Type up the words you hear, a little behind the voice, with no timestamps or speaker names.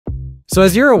So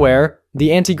as you're aware, the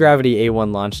Antigravity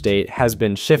A1 launch date has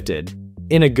been shifted,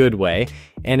 in a good way,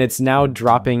 and it's now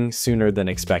dropping sooner than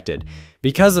expected.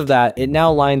 Because of that, it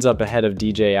now lines up ahead of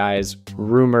DJI's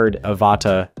rumored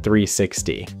Avata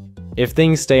 360. If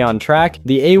things stay on track,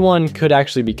 the A1 could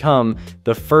actually become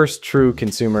the first true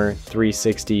consumer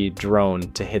 360 drone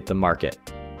to hit the market.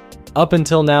 Up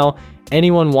until now,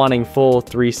 anyone wanting full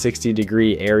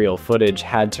 360-degree aerial footage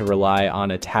had to rely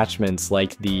on attachments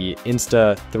like the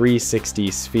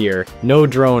Insta360 Sphere. No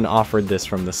drone offered this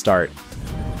from the start.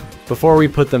 Before we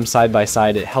put them side by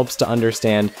side, it helps to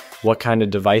understand what kind of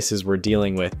devices we're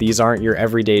dealing with. These aren't your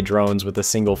everyday drones with a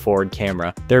single forward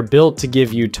camera. They're built to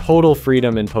give you total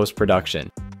freedom in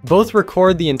post-production. Both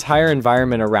record the entire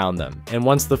environment around them, and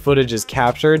once the footage is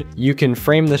captured, you can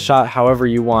frame the shot however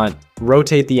you want,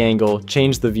 rotate the angle,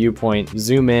 change the viewpoint,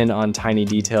 zoom in on tiny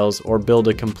details, or build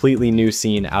a completely new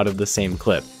scene out of the same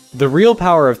clip. The real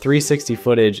power of 360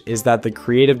 footage is that the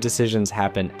creative decisions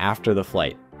happen after the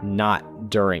flight,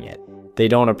 not during it. They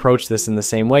don't approach this in the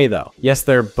same way though. Yes,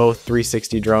 they're both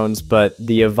 360 drones, but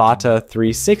the Avata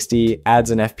 360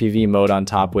 adds an FPV mode on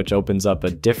top, which opens up a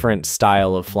different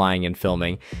style of flying and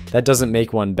filming. That doesn't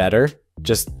make one better,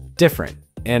 just different.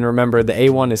 And remember, the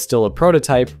A1 is still a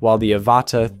prototype, while the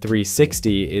Avata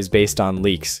 360 is based on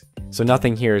leaks, so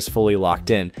nothing here is fully locked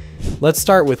in. Let's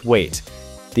start with weight.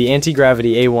 The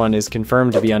Antigravity A1 is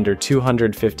confirmed to be under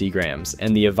 250 grams,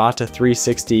 and the Avata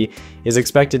 360 is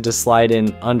expected to slide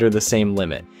in under the same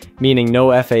limit, meaning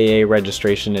no FAA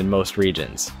registration in most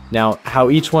regions. Now, how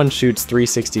each one shoots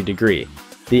 360 degree.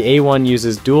 The A1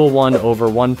 uses dual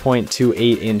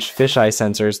 1/1.28-inch fisheye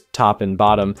sensors, top and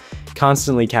bottom,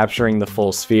 constantly capturing the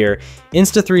full sphere.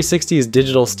 Insta360's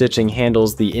digital stitching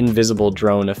handles the invisible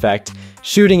drone effect,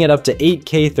 shooting at up to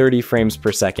 8K 30 frames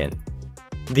per second.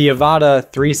 The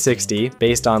Avata 360,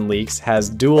 based on leaks, has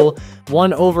dual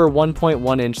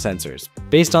 1/1.1-inch sensors.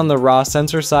 Based on the raw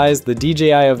sensor size, the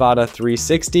DJI Avata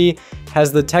 360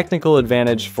 has the technical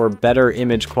advantage for better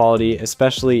image quality,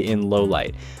 especially in low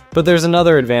light. But there's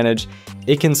another advantage: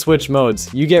 it can switch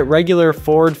modes. You get regular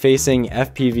forward-facing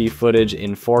FPV footage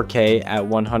in 4K at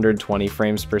 120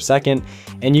 frames per second,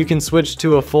 and you can switch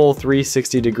to a full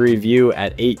 360-degree view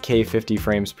at 8K 50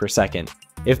 frames per second.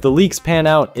 If the leaks pan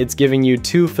out, it's giving you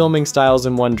two filming styles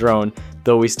in one drone,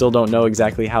 though we still don't know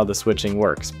exactly how the switching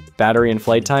works. Battery and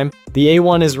flight time? The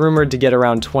A1 is rumored to get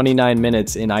around 29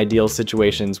 minutes in ideal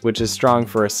situations, which is strong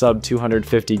for a sub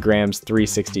 250 grams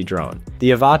 360 drone. The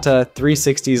Avata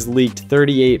 360's leaked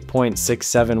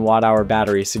 38.67 watt-hour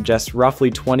battery suggests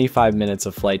roughly 25 minutes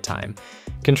of flight time.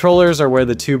 Controllers are where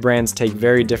the two brands take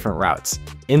very different routes.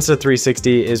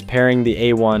 Insta360 is pairing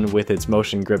the A1 with its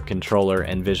motion grip controller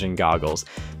and vision goggles.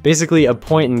 Basically a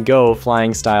point-and-go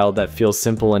flying style that feels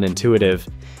simple and intuitive.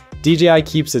 DJI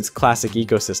keeps its classic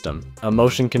ecosystem: a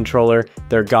motion controller,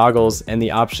 their goggles, and the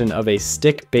option of a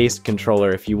stick-based controller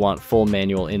if you want full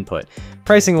manual input.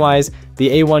 Pricing-wise,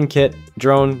 the A1 kit,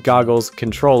 drone, goggles,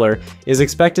 controller is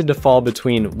expected to fall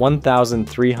between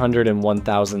 $1,300 and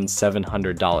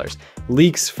 $1,700.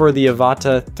 Leaks for the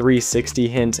Avata 360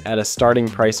 hint at a starting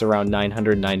price around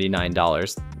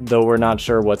 $999, though we're not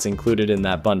sure what's included in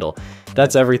that bundle.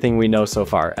 That's everything we know so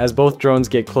far. As both drones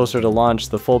get closer to launch,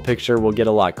 the full picture will get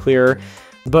a lot clearer.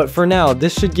 But for now,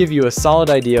 this should give you a solid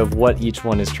idea of what each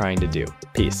one is trying to do.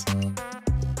 Peace.